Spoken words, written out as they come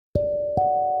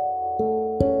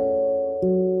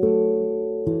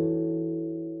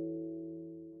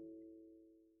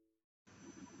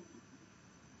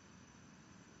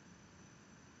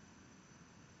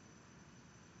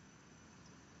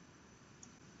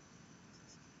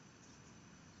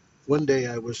One day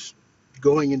I was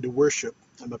going into worship.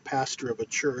 I'm a pastor of a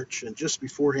church, and just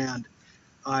beforehand,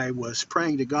 I was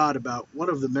praying to God about one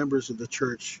of the members of the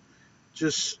church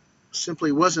just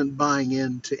simply wasn't buying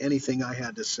into anything I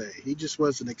had to say. He just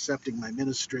wasn't accepting my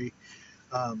ministry.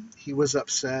 He was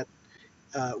upset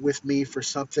with me for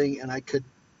something, and I could,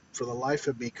 for the life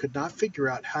of me, could not figure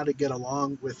out how to get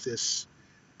along with this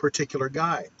particular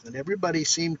guy. And everybody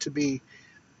seemed to be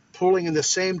pulling in the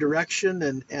same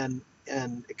direction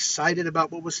and excited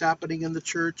about what was happening in the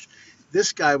church.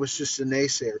 This guy was just a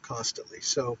naysayer constantly.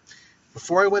 So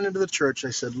before I went into the church, I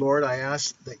said, Lord, I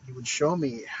ask that you would show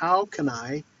me how can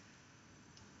I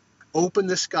open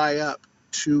this guy up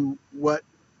to what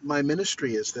my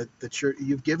ministry is that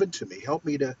you've given to me. Help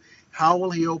me to, how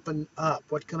will he open up?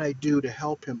 What can I do to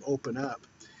help him open up?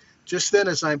 Just then,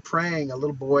 as I'm praying, a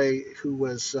little boy who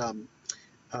was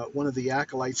one of the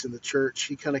acolytes in the church,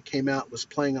 he kind of came out and was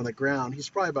playing on the ground. He's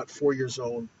probably about 4 years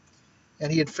old,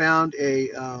 and he had found a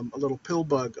little pill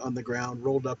bug on the ground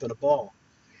rolled up in a ball.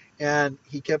 And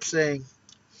he kept saying,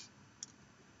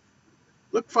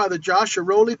 "Look, Father Josh, a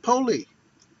roly-poly.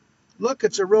 Look,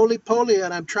 it's a roly-poly,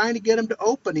 and I'm trying to get him to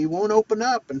open. He won't open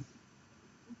up." And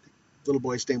the little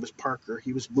boy's name was Parker.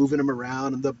 He was moving him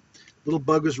around, and the little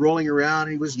bug was rolling around.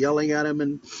 And he was yelling at him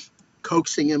and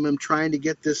coaxing him and trying to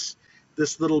get this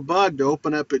little bug to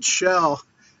open up its shell.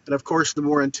 And of course, the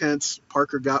more intense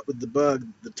Parker got with the bug,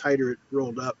 the tighter it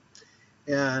rolled up.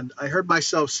 And I heard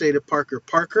myself say to Parker,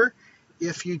 "Parker,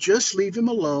 if you just leave him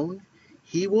alone,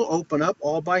 he will open up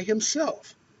all by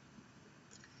himself."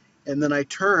 And then I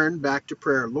turned back to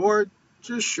prayer. Lord,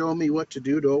 just show me what to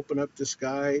do to open up this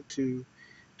guy to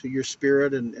your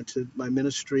spirit and to my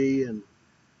ministry. And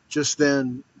just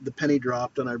then the penny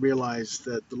dropped, and I realized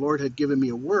that the Lord had given me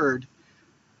a word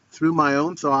through my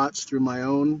own thoughts, through my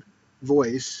own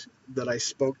voice that I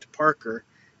spoke to Parker.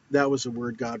 That was a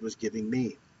word God was giving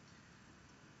me.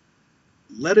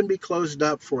 Let him be closed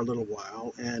up for a little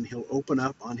while, and he'll open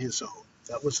up on his own.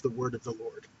 That was the word of the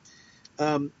Lord.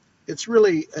 It's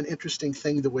really an interesting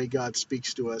thing the way God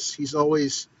speaks to us. He's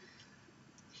always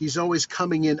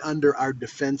coming in under our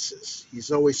defenses.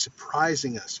 He's always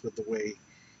surprising us with the way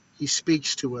he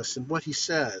speaks to us and what he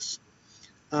says.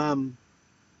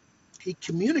 He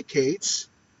communicates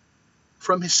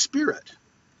from his spirit.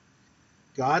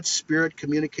 God's spirit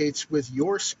communicates with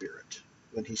your spirit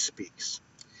when he speaks.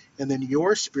 And then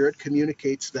your spirit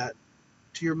communicates that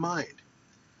to your mind.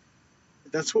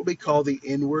 That's what we call the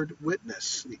inward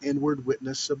witness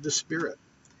of the spirit.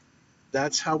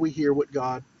 That's how we hear what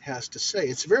God has to say.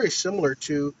 It's very similar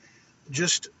to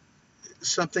just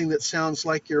something that sounds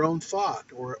like your own thought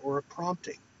or a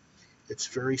prompting. It's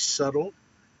very subtle.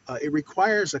 It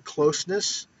requires a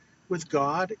closeness with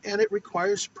God, and it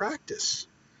requires practice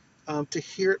to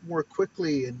hear it more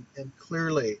quickly and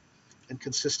clearly and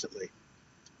consistently.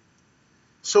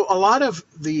 So a lot of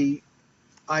the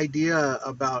idea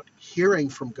about hearing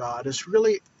from God is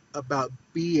really about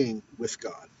being with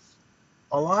God.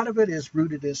 A lot of it is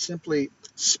rooted in simply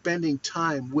spending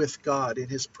time with God in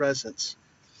his presence,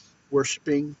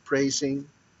 worshiping, praising,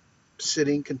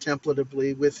 sitting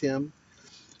contemplatively with him.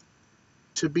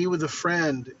 To be with a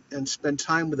friend and spend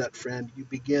time with that friend, you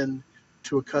begin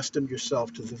to accustom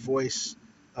yourself to the voice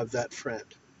of that friend.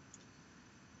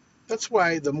 That's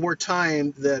why the more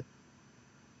time that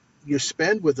you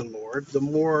spend with the Lord, the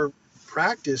more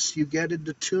practice you get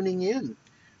into tuning in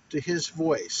to his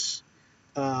voice.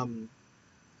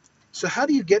 So how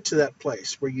do you get to that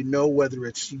place where you know whether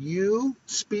it's you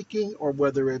speaking or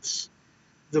whether it's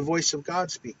the voice of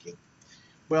God speaking?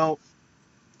 Well,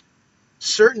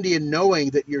 certainty in knowing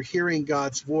that you're hearing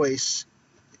God's voice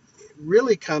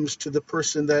really comes to the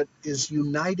person that is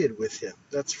united with him.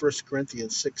 That's 1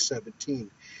 Corinthians 6:17.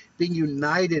 Being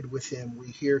united with him, we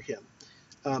hear him.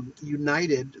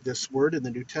 United, this word in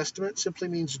the New Testament, simply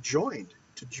means joined,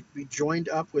 to be joined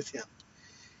up with him.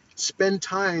 Spend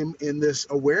time in this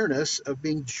awareness of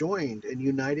being joined and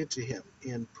united to him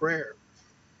in prayer.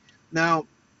 Now,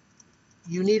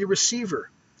 you need a receiver.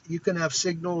 You can have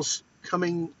signals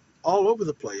coming all over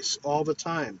the place all the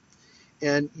time.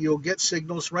 And you'll get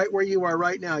signals right where you are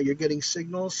right now. You're getting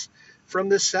signals from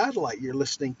this satellite you're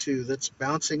listening to that's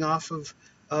bouncing off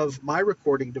of my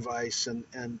recording device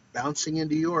and bouncing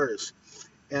into yours.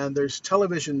 And there's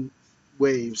television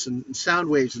waves and sound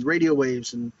waves and radio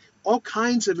waves and all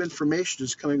kinds of information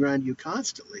is coming around you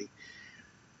constantly.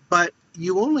 But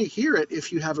you only hear it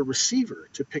if you have a receiver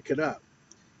to pick it up.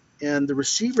 And the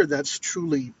receiver that's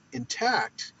truly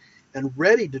intact and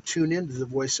ready to tune into the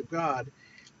voice of God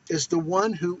is the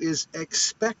one who is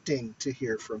expecting to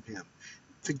hear from him.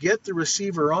 To get the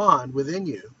receiver on within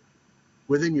you,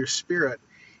 within your spirit,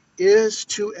 is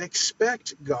to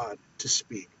expect God to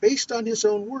speak based on his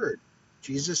own word.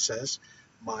 Jesus says,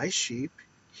 my sheep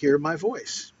hear my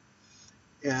voice.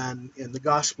 And in the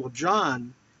Gospel of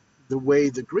John, the way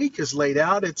the Greek is laid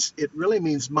out, it really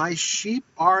means my sheep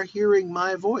are hearing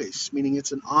my voice, meaning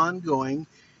it's an ongoing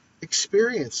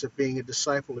experience of being a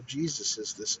disciple of Jesus,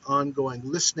 is this ongoing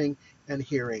listening and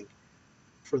hearing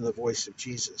from the voice of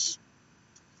Jesus.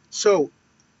 So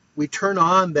we turn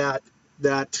on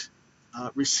that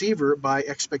receiver by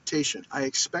expectation. I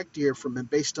expect to hear from him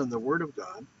based on the Word of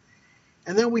God.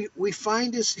 And then we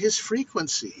find his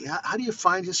frequency. How do you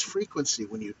find his frequency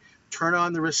when you turn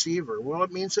on the receiver? Well,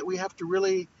 it means that we have to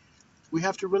really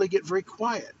get very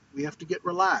quiet. We have to get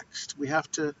relaxed. We have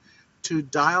to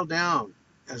dial down,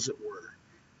 as it were,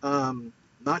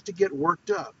 not to get worked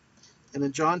up. And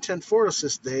in John 10:4 it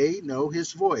says, they know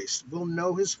his voice. We'll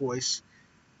know his voice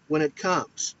when it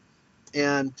comes.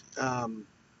 And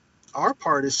our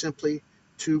part is simply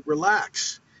to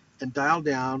relax and dial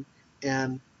down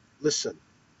and listen.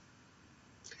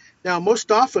 Now,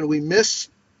 most often we miss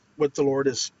what the Lord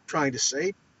is trying to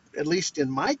say, at least in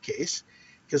my case,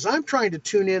 because I'm trying to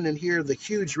tune in and hear the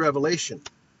huge revelation.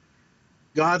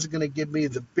 God's going to give me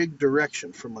the big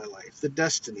direction for my life, the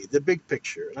destiny, the big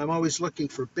picture. And I'm always looking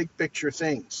for big picture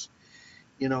things.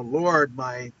 Lord,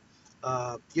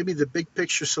 give me the big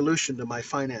picture solution to my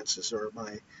finances, or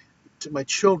to my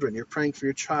children. You're praying for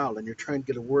your child and you're trying to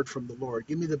get a word from the Lord.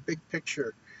 Give me the big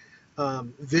picture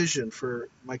vision for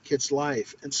my kid's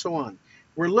life, and so on.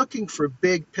 We're looking for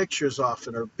big pictures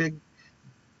often, or big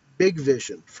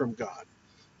vision from God,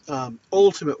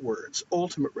 ultimate words,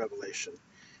 ultimate revelation.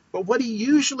 But what he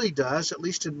usually does, at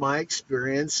least in my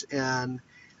experience and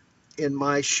in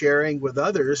my sharing with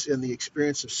others, in the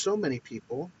experience of so many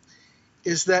people,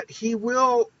 is that he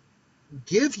will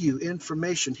give you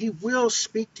information. He will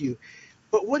speak to you.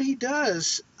 But what he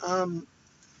does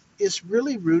is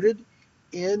really rooted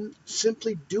in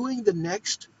simply doing the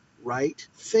next right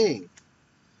thing.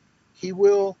 He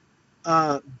will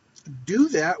do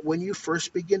that when you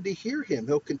first begin to hear him.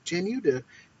 He'll continue to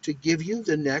give you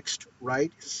the next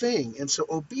right thing. And so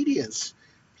obedience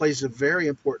plays a very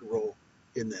important role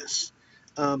in this.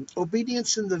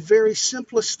 Obedience in the very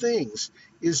simplest things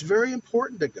is very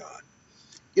important to God.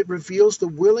 It reveals the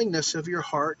willingness of your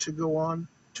heart to go on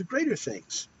to greater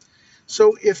things.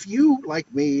 So if you,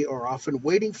 like me, are often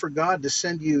waiting for God to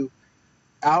send you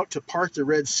out to part the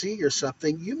Red Sea or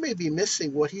something, you may be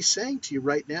missing what he's saying to you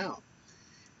right now.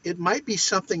 It might be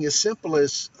something as simple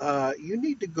as you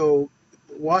need to go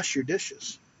wash your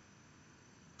dishes.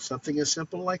 Something as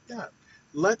simple like that.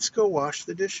 Let's go wash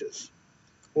the dishes.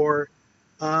 Or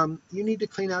you need to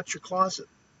clean out your closet.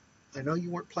 I know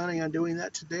you weren't planning on doing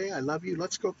that today. I love you.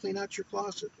 Let's go clean out your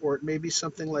closet. Or it may be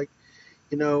something like,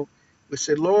 we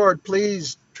say, Lord,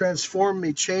 please transform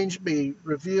me, change me,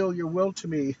 reveal your will to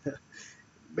me,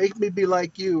 make me be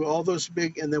like you, all those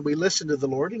big, and then we listen to the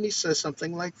Lord, and he says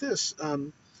something like this,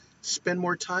 spend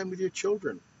more time with your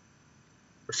children,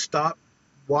 or stop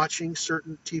watching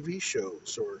certain TV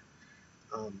shows, or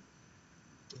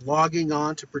logging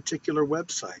on to particular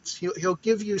websites. He'll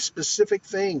give you specific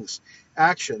things,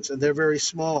 actions, and they're very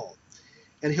small.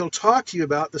 And he'll talk to you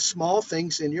about the small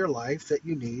things in your life that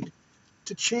you need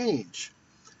to change,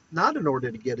 not in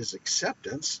order to get his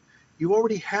acceptance. You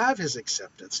already have his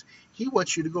acceptance. He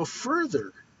wants you to go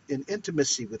further in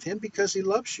intimacy with him because he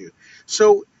loves you.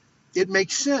 So it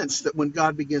makes sense that when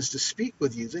God begins to speak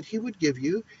with you, that he would give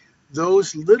you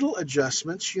those little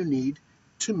adjustments you need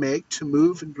to make to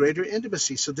move in greater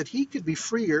intimacy so that he could be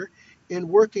freer in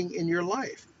working in your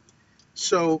life.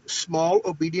 So small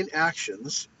obedient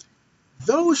actions,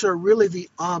 those are really the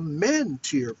amen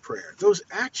to your prayer. Those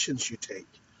actions you take,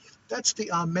 that's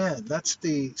the amen. That's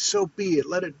the so be it,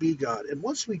 let it be, God. And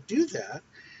once we do that,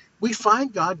 we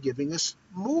find God giving us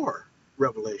more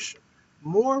revelation,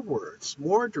 more words,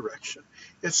 more direction.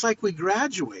 It's like we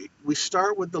graduate. We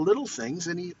start with the little things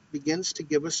and he begins to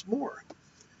give us more.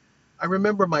 I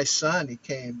remember my son, he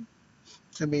came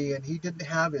to me and he didn't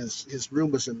have his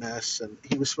room was a mess and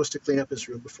he was supposed to clean up his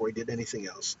room before he did anything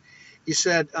else. He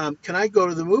said, can I go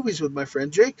to the movies with my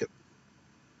friend Jacob?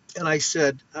 And I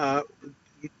said, do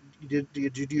you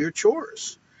do your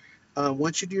chores?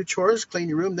 Once you do your chores, clean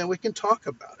your room, then we can talk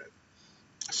about it.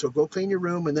 So go clean your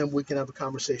room and then we can have a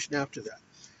conversation after that.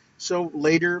 So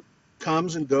later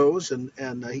comes and goes and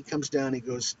he comes down, he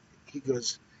goes,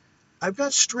 I've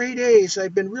got straight A's.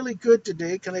 I've been really good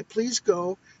today. Can I please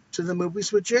go to the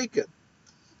movies with Jacob?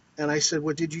 And I said,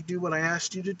 well, did you do what I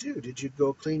asked you to do? Did you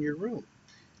go clean your room?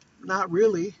 Not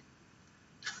really.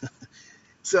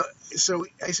 So, so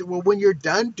I said, well, when you're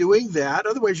done doing that,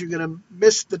 otherwise you're going to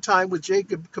miss the time with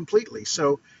Jacob completely.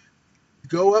 So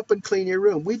go up and clean your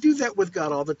room. We do that with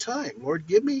God all the time. Lord,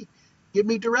 give me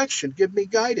direction, give me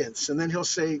guidance. And then he'll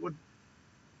say, well,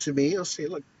 to me, he'll say,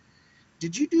 look,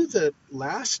 did you do the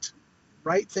last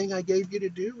right thing I gave you to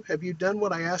do? Have you done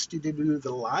what I asked you to do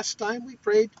the last time we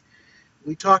prayed?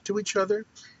 We talked to each other.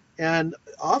 And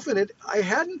often I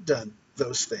hadn't done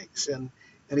those things. And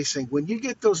he's saying, when you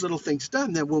get those little things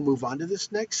done, then we'll move on to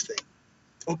this next thing.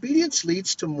 Obedience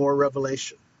leads to more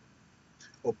revelation.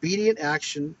 Obedient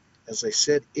action, as I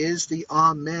said, is the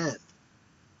amen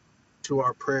to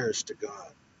our prayers to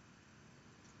God.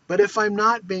 But if I'm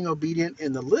not being obedient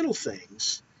in the little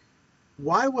things,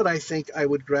 why would I think I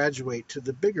would graduate to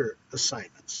the bigger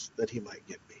assignments that he might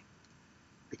give me?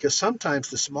 Because sometimes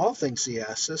the small things he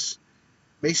asks us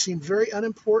may seem very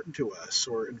unimportant to us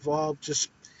or involve just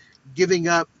giving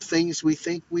up things we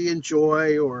think we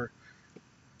enjoy or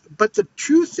but the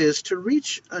truth is to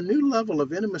reach a new level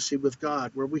of intimacy with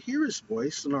God where we hear his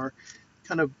voice and are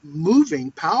kind of moving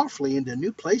powerfully into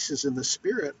new places in the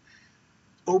spirit,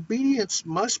 obedience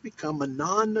must become a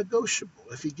non-negotiable.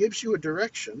 If he gives you a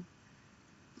direction,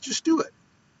 just do it.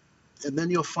 And then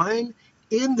you'll find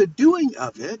in the doing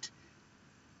of it,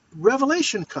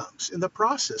 revelation comes in the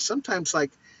process. Sometimes,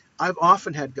 like, I've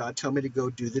often had God tell me to go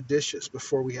do the dishes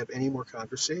before we have any more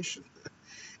conversation.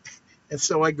 And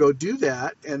so I go do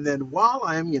that. And then while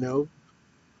I'm,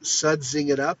 sudsing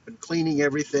it up and cleaning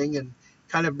everything and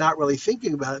kind of not really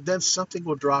thinking about it, then something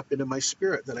will drop into my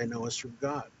spirit that I know is from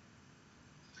God.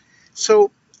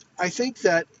 So I think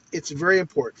that it's very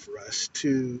important for us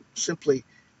to simply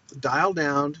dial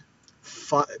down,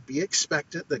 be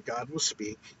expectant that God will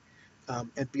speak,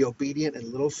 and be obedient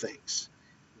in little things,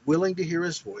 willing to hear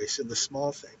his voice in the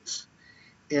small things.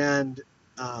 And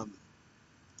um,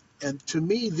 and to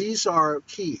me, these are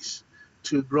keys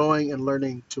to growing and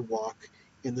learning to walk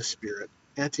in the Spirit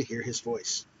and to hear his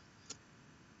voice.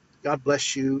 God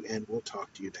bless you, and we'll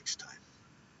talk to you next time.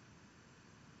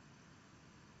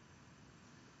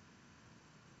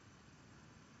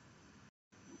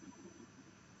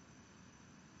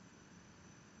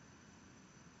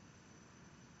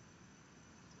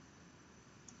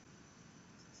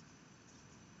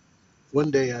 One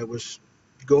day I was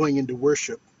going into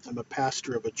worship. I'm a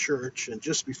pastor of a church, and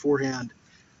just beforehand,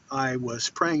 I was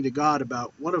praying to God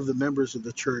about one of the members of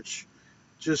the church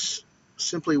just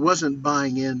simply wasn't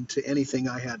buying into anything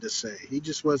I had to say. He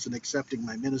just wasn't accepting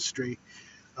my ministry.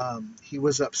 He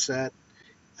was upset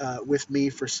with me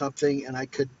for something, and I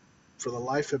could, for the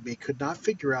life of me, could not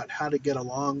figure out how to get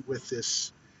along with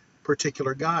this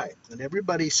particular guy. And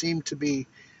everybody seemed to be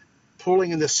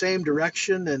pulling in the same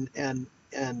direction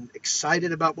and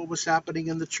excited about what was happening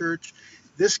in the church.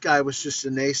 This guy was just a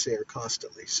naysayer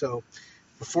constantly. So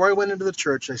before I went into the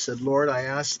church, I said, Lord, I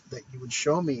ask that you would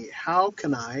show me how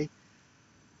can I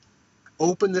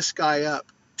open this guy up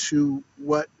to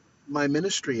what my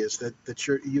ministry is that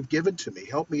you've given to me.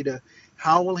 Help me to,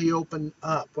 how will he open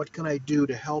up? What can I do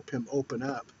to help him open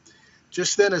up?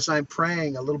 Just then, as I'm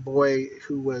praying, a little boy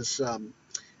who was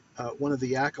one of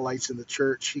the acolytes in the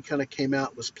church, he kind of came out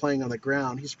and was playing on the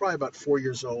ground. He's probably about 4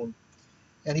 years old.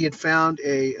 And he had found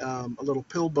a little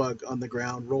pill bug on the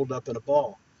ground rolled up in a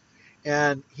ball.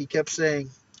 And he kept saying,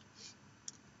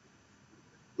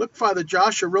 look, Father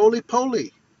Josh, a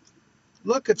roly-poly.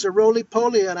 Look, it's a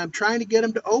roly-poly, and I'm trying to get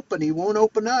him to open. He won't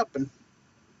open up. And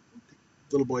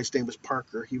the little boy's name was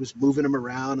Parker. He was moving him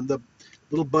around, and the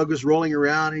little bug was rolling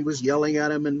around, and he was yelling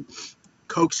at him and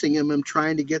coaxing him and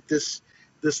trying to get this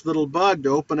little bug to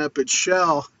open up its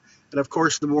shell. And of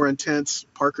course, the more intense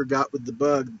Parker got with the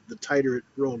bug, the tighter it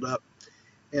rolled up.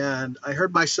 And I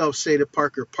heard myself say to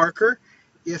Parker, Parker,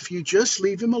 if you just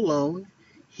leave him alone,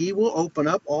 he will open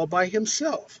up all by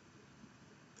himself.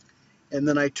 And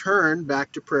then I turned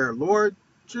back to prayer. Lord,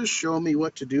 just show me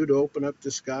what to do to open up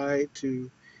this guy to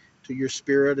your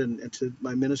spirit and to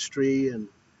my ministry. And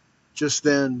just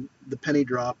then the penny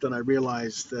dropped, and I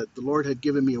realized that the Lord had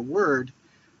given me a word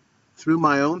through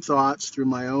my own thoughts, through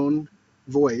my own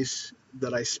voice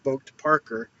that I spoke to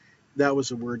Parker. That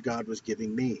was a word God was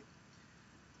giving me.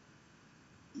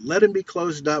 Let him be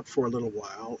closed up for a little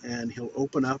while, and he'll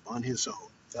open up on his own.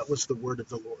 That was the word of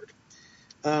the Lord.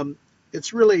 Um,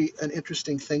 it's really an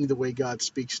interesting thing the way God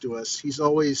speaks to us. He's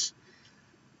always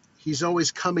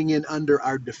coming in under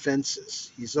our defenses.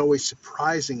 He's always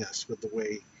surprising us with the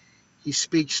way he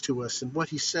speaks to us and what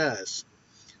he says.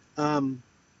 Um,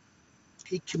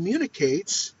 he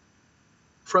communicates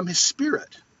from his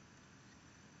spirit.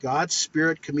 God's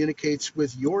spirit communicates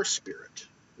with your spirit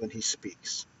when he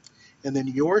speaks. And then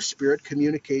your spirit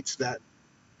communicates that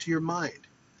to your mind.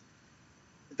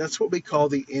 That's what we call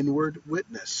the inward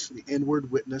witness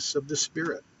of the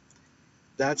Spirit.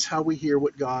 That's how we hear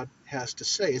what God has to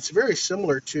say. It's very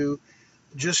similar to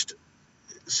just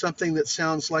something that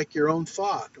sounds like your own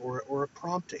thought or a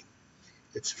prompting.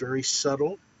 It's very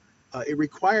subtle. It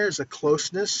requires a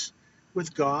closeness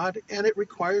with God, and it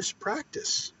requires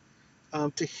practice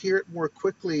to hear it more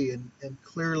quickly and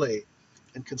clearly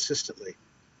and consistently.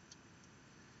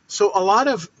 So a lot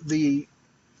of the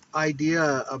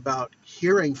idea about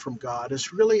hearing from God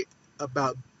is really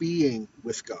about being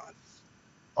with God.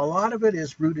 A lot of it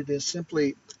is rooted in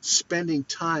simply spending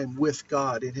time with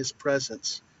God in his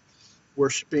presence,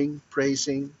 worshiping,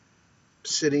 praising,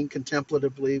 sitting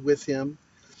contemplatively with him.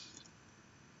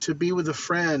 To be with a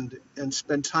friend and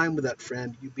spend time with that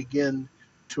friend, you begin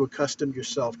to accustom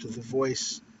yourself to the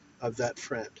voice of that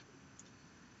friend.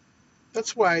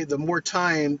 That's why the more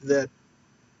time that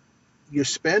you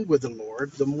spend with the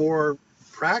Lord, the more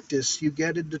practice you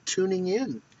get into tuning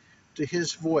in to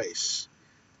his voice.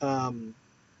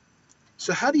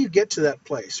 So how do you get to that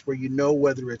place where you know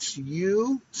whether it's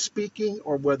you speaking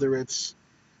or whether it's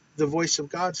the voice of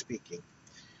God speaking?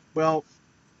 Well,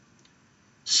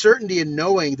 certainty in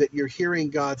knowing that you're hearing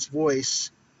God's voice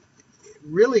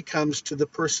really comes to the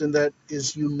person that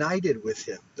is united with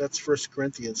him. That's 1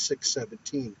 Corinthians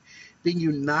 6:17. Being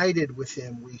united with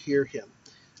him, we hear him.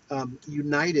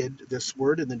 United, this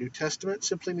word in the New Testament,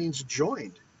 simply means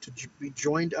joined, to be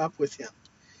joined up with him.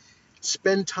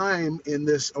 Spend time in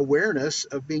this awareness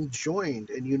of being joined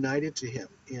and united to him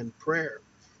in prayer.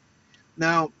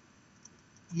 Now,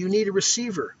 you need a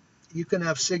receiver. You can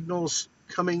have signals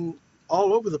coming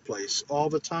all over the place all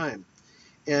the time.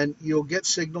 And you'll get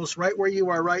signals right where you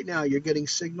are right now. You're getting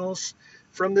signals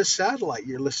from this satellite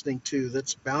you're listening to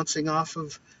that's bouncing off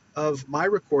of my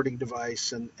recording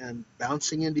device and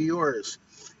bouncing into yours.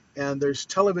 And there's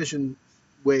television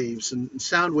waves and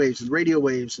sound waves and radio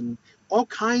waves and all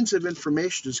kinds of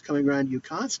information is coming around you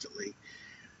constantly.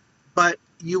 But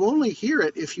you only hear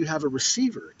it if you have a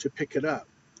receiver to pick it up.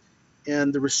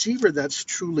 And the receiver that's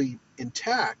truly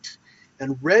intact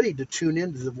and ready to tune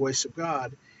into the voice of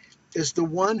God is the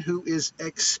one who is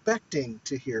expecting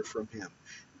to hear from him.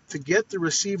 To get the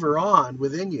receiver on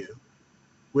within you,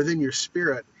 within your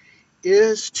spirit,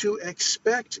 is to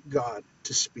expect God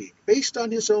to speak based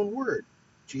on his own word.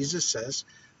 Jesus says,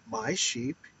 "My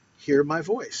sheep hear my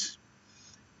voice."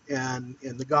 And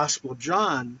in the Gospel of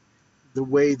John, the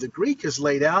way the Greek is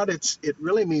laid out, it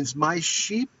really means "my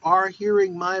sheep are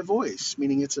hearing my voice,"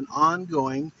 meaning it's an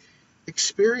ongoing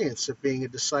experience of being a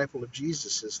disciple of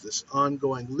Jesus, is this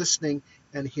ongoing listening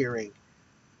and hearing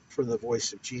from the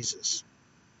voice of Jesus.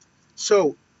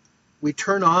 So we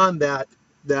turn on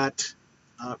that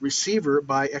receiver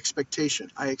by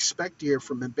expectation. I expect to hear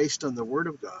from him based on the word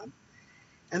of God.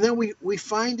 And then we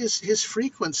find his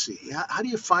frequency. How do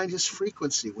you find his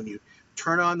frequency when you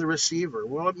turn on the receiver?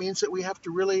 Well, it means that we have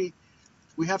to really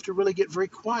get very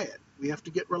quiet. We have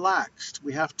to get relaxed.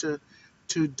 We have to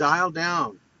dial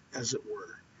down, as it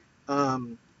were,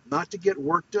 not to get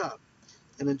worked up.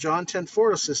 And in John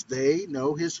 10:4 it says, "They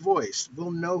know his voice."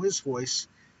 We'll know his voice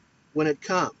when it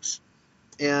comes.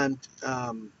 And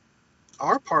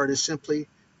our part is simply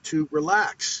to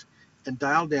relax and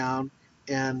dial down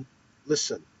and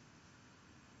listen.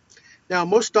 Now,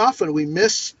 most often we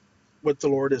miss what the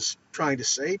Lord is trying to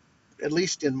say, at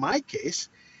least in my case,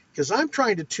 because I'm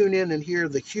trying to tune in and hear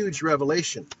the huge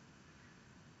revelation.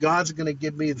 God's going to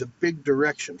give me the big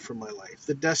direction for my life,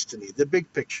 the destiny, the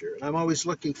big picture. And I'm always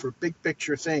looking for big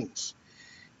picture things.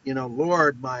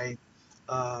 Lord,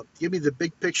 give me the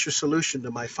big picture solution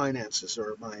to my finances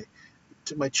or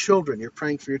to my children. You're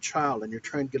praying for your child and you're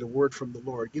trying to get a word from the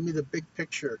Lord. Give me the big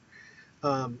picture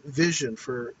vision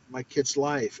for my kid's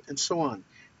life, and so on.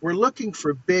 We're looking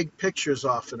for big pictures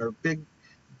often, or big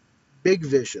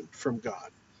vision from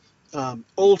God,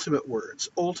 ultimate words,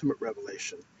 ultimate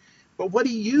revelation. But what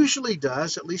he usually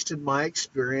does, at least in my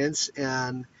experience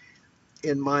and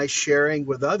in my sharing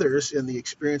with others in the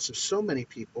experience of so many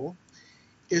people,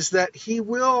 is that he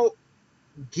will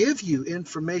give you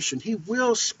information. He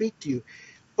will speak to you.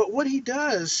 But what he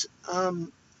does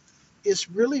is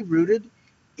really rooted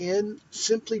in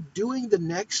simply doing the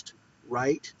next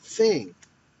right thing.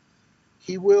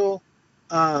 He will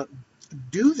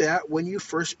do that when you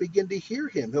first begin to hear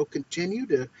him. He'll continue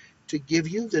to give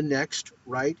you the next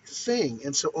right thing.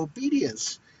 And so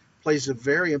obedience plays a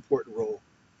very important role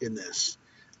in this.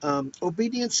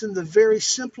 Obedience in the very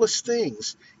simplest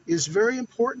things is very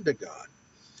important to God.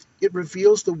 It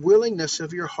reveals the willingness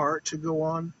of your heart to go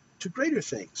on to greater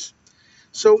things.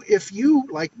 So if you,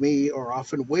 like me, are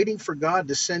often waiting for God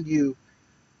to send you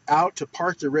out to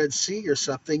part the Red Sea or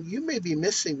something, you may be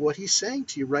missing what he's saying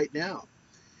to you right now.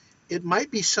 It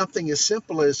might be something as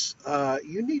simple as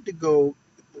you need to go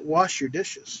wash your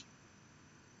dishes.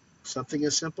 Something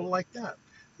as simple like that.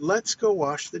 Let's go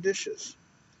wash the dishes.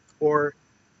 Or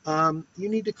you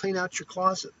need to clean out your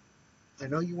closet. I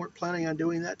know you weren't planning on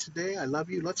doing that today. I love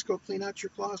you. Let's go clean out your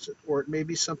closet. Or it may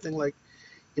be something like,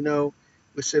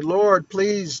 we say, Lord,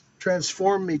 please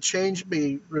transform me, change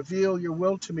me, reveal your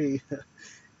will to me,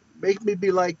 make me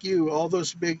be like you, all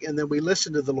those big, and then we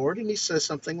listen to the Lord, and he says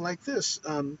something like this,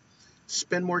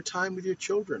 spend more time with your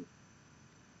children,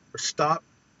 or stop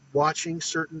watching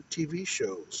certain TV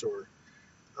shows, or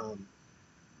um,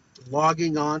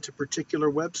 logging on to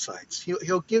particular websites.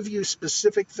 He'll give you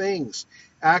specific things,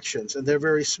 actions, and they're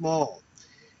very small.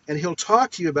 And he'll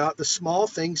talk to you about the small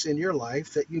things in your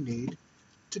life that you need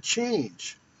to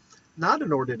change, not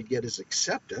in order to get his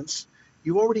acceptance.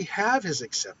 You already have his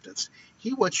acceptance.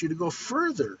 He wants you to go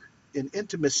further in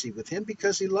intimacy with him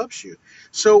because he loves you.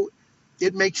 So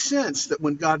it makes sense that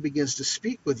when God begins to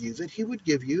speak with you, that he would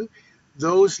give you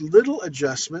those little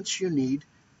adjustments you need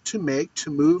to make to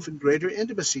move in greater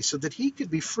intimacy so that he could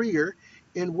be freer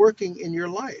in working in your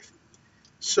life.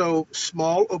 So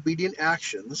small obedient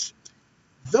actions,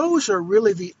 those are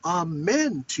really the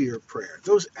amen to your prayer.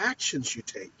 Those actions you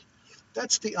take,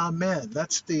 that's the amen.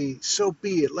 That's the so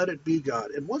be it, let it be,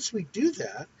 God. And once we do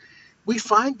that, we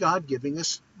find God giving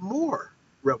us more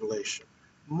revelation,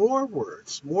 more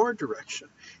words, more direction.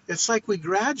 It's like we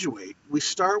graduate. We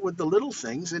start with the little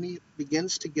things, and he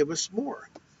begins to give us more.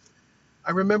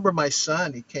 I remember my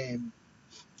son, he came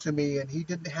to me, and he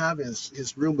didn't have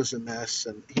his room was a mess,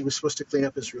 and he was supposed to clean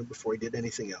up his room before he did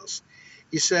anything else.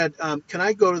 He said, can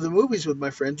I go to the movies with my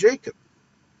friend Jacob?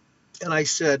 And I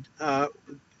said,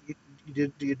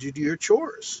 did you do your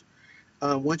chores?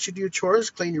 Once you do your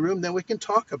chores, clean your room, then we can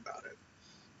talk about it.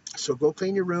 So go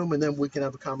clean your room, and then we can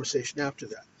have a conversation after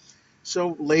that.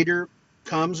 So later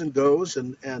comes and goes,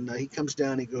 and he comes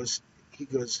down. He goes,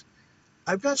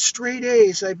 I've got straight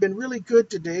A's. I've been really good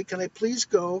today. Can I please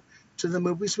go to the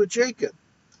movies with Jacob?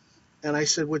 And I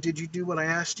said, well, did you do what I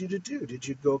asked you to do? Did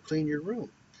you go clean your room?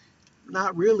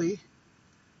 Not really.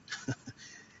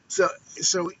 So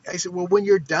I said, well, when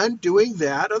you're done doing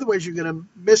that, otherwise you're going to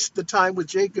miss the time with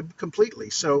Jacob completely.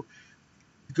 So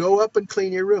go up and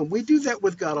clean your room. We do that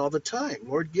with God all the time.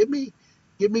 Lord, give me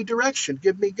direction,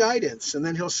 give me guidance. And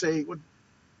then he'll say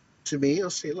to me, he'll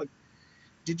say, look,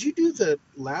 did you do the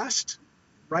last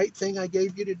right thing I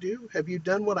gave you to do? Have you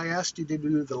done what I asked you to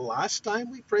do the last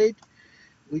time we prayed?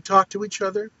 We talked to each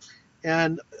other.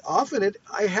 And often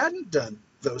I hadn't done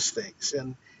those things.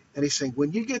 And he's saying,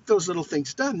 when you get those little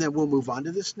things done, then we'll move on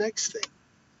to this next thing.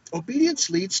 Obedience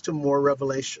leads to more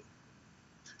revelation.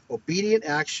 Obedient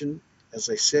action, as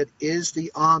I said, is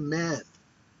the amen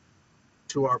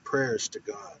to our prayers to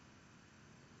God.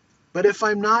 But if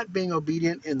I'm not being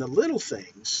obedient in the little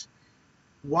things,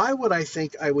 why would I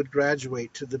think I would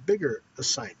graduate to the bigger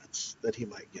assignments that he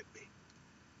might give me?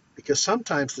 Because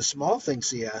sometimes the small things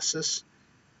he asks us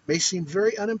may seem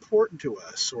very unimportant to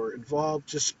us, or involve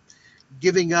just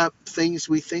giving up things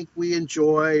we think we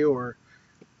enjoy,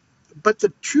 but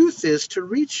the truth is, to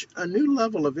reach a new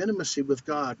level of intimacy with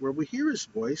God where we hear his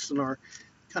voice and are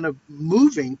kind of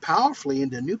moving powerfully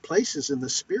into new places in the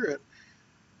Spirit,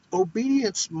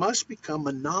 obedience must become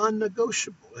a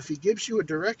non-negotiable. If he gives you a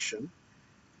direction,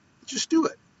 just do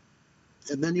it.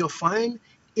 And then you'll find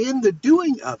in the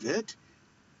doing of it,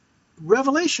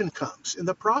 revelation comes in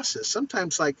the process.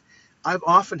 Sometimes, like, I've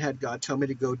often had God tell me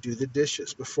to go do the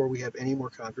dishes before we have any more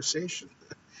conversation.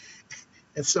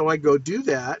 And so I go do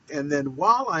that, and then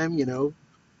while I'm,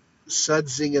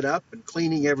 sudsing it up and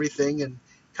cleaning everything and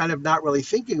kind of not really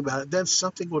thinking about it, then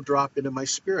something will drop into my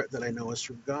spirit that I know is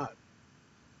from God.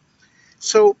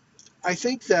 So I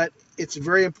think that it's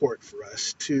very important for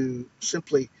us to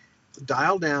simply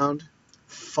dial down,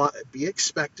 be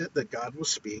expectant that God will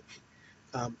speak,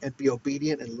 and be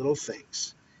obedient in little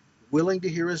things, willing to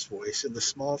hear his voice in the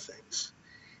small things.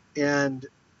 And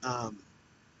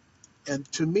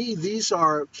to me, these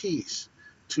are keys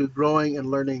to growing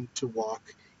and learning to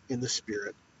walk in the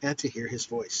Spirit and to hear his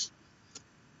voice.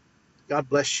 God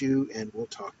bless you, and we'll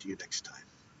talk to you next time.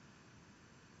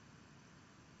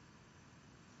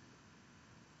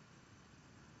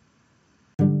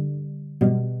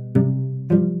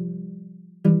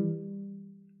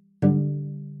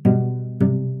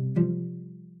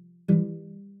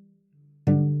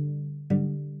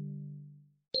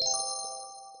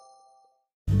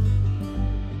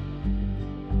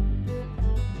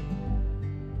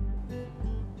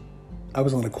 I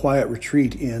was on a quiet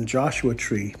retreat in Joshua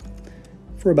Tree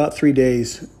for about 3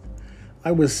 days.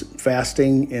 I was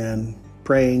fasting and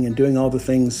praying and doing all the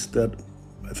things that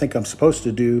I think I'm supposed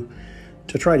to do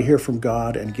to try to hear from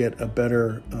God and get a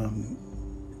better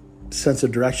sense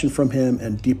of direction from Him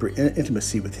and deeper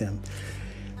intimacy with Him.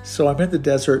 So I'm in the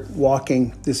desert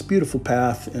walking this beautiful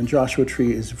path, and Joshua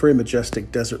Tree is a very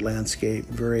majestic desert landscape,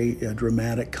 very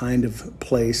dramatic kind of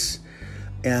place,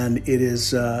 and it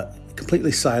is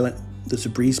completely silent. There's a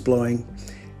breeze blowing,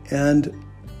 and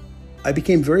I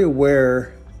became very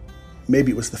aware,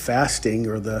 maybe it was the fasting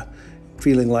or the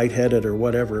feeling lightheaded or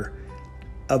whatever,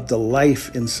 of the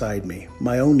life inside me,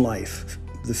 my own life,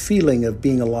 the feeling of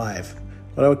being alive,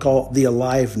 what I would call the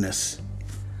aliveness.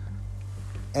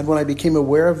 And when I became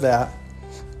aware of that,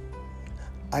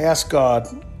 I asked God,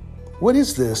 what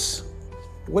is this?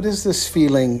 What is this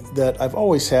feeling that I've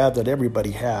always had, that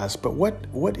everybody has, but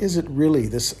what is it really,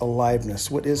 this aliveness?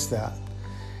 What is that?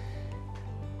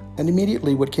 And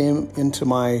immediately what came into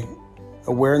my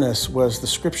awareness was the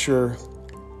scripture,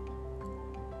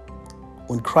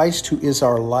 when Christ, who is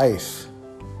our life,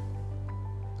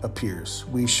 appears,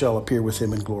 we shall appear with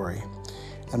Him in glory.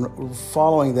 And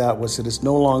following that was, it is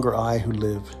no longer I who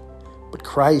live, but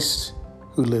Christ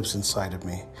who lives inside of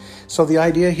me. So the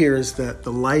idea here is that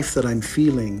the life that I'm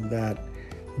feeling, that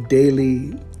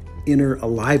daily inner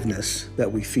aliveness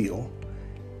that we feel,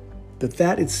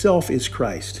 that itself is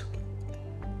Christ.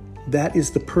 That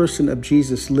is the person of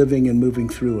Jesus living and moving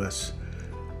through us.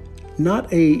 Not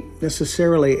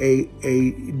necessarily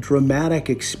a dramatic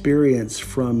experience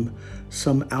from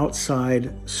some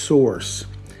outside source,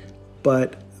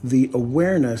 but the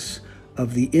awareness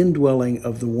of the indwelling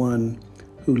of the one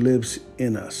who lives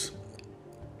in us.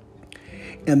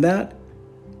 And that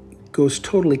goes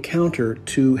totally counter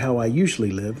to how I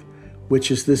usually live,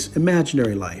 which is this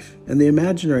imaginary life. And the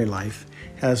imaginary life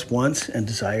has wants and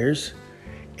desires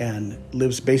and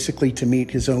lives basically to meet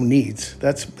his own needs.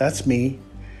 That's me,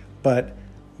 but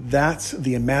that's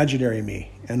the imaginary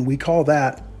me. And we call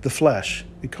that the flesh.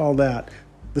 We call that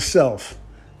the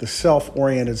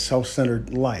self-oriented,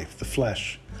 self-centered life, the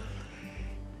flesh.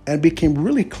 And it became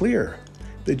really clear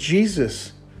that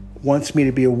Jesus wants me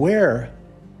to be aware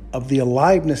of the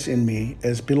aliveness in me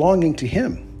as belonging to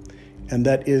Him, and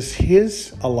that is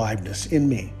His aliveness in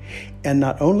me. And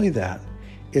not only that,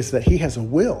 is that He has a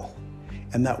will,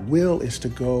 and that will is to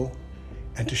go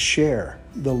and to share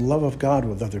the love of God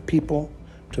with other people,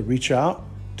 to reach out,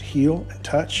 to heal and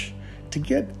touch, to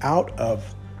get out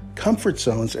of comfort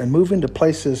zones and move into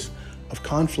places of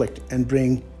conflict and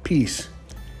bring peace,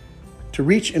 to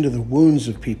reach into the wounds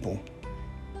of people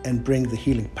and bring the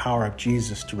healing power of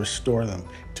Jesus to restore them,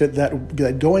 to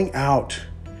that going out,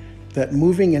 that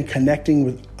moving and connecting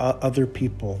with other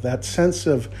people, that sense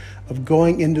of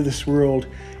going into this world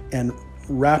and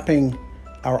wrapping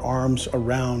our arms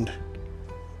around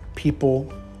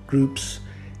people, groups,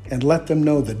 and let them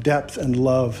know the depth and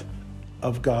love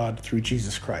of God through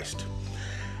Jesus Christ.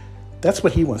 That's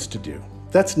what He wants to do.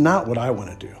 That's not what I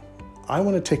want to do. I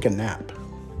want to take a nap.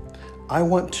 I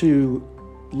want to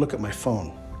look at my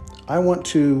phone. I want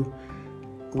to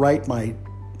write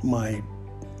my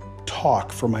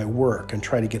talk for my work and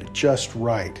try to get it just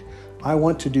right. I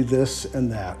want to do this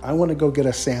and that. I want to go get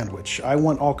a sandwich. I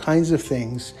want all kinds of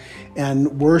things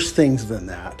and worse things than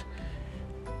that.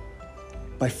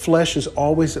 My flesh is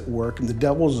always at work, and the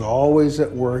devil is always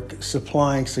at work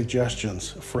supplying suggestions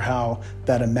for how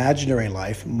that imaginary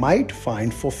life might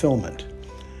find fulfillment.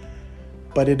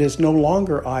 But it is no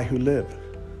longer I who live,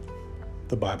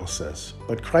 the Bible says,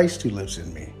 but Christ who lives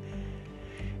in me.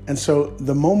 And so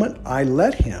the moment I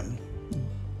let Him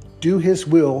do His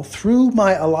will through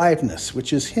my aliveness,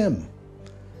 which is Him,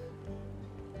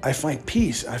 I find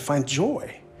peace, I find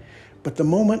joy. But the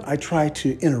moment I try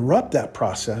to interrupt that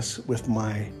process with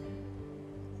my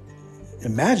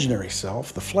imaginary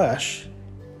self, the flesh,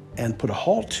 and put a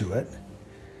halt to it,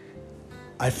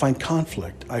 I find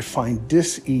conflict, I find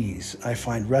dis-ease, I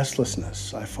find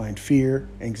restlessness, I find fear,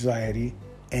 anxiety,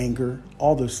 anger,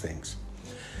 all those things.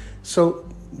 So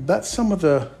that's some of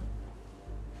the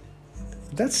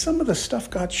stuff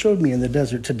God showed me in the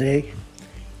desert today,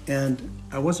 and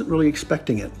I wasn't really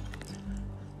expecting it.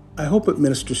 I hope it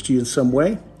ministers to you in some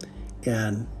way,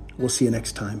 and we'll see you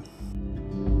next time.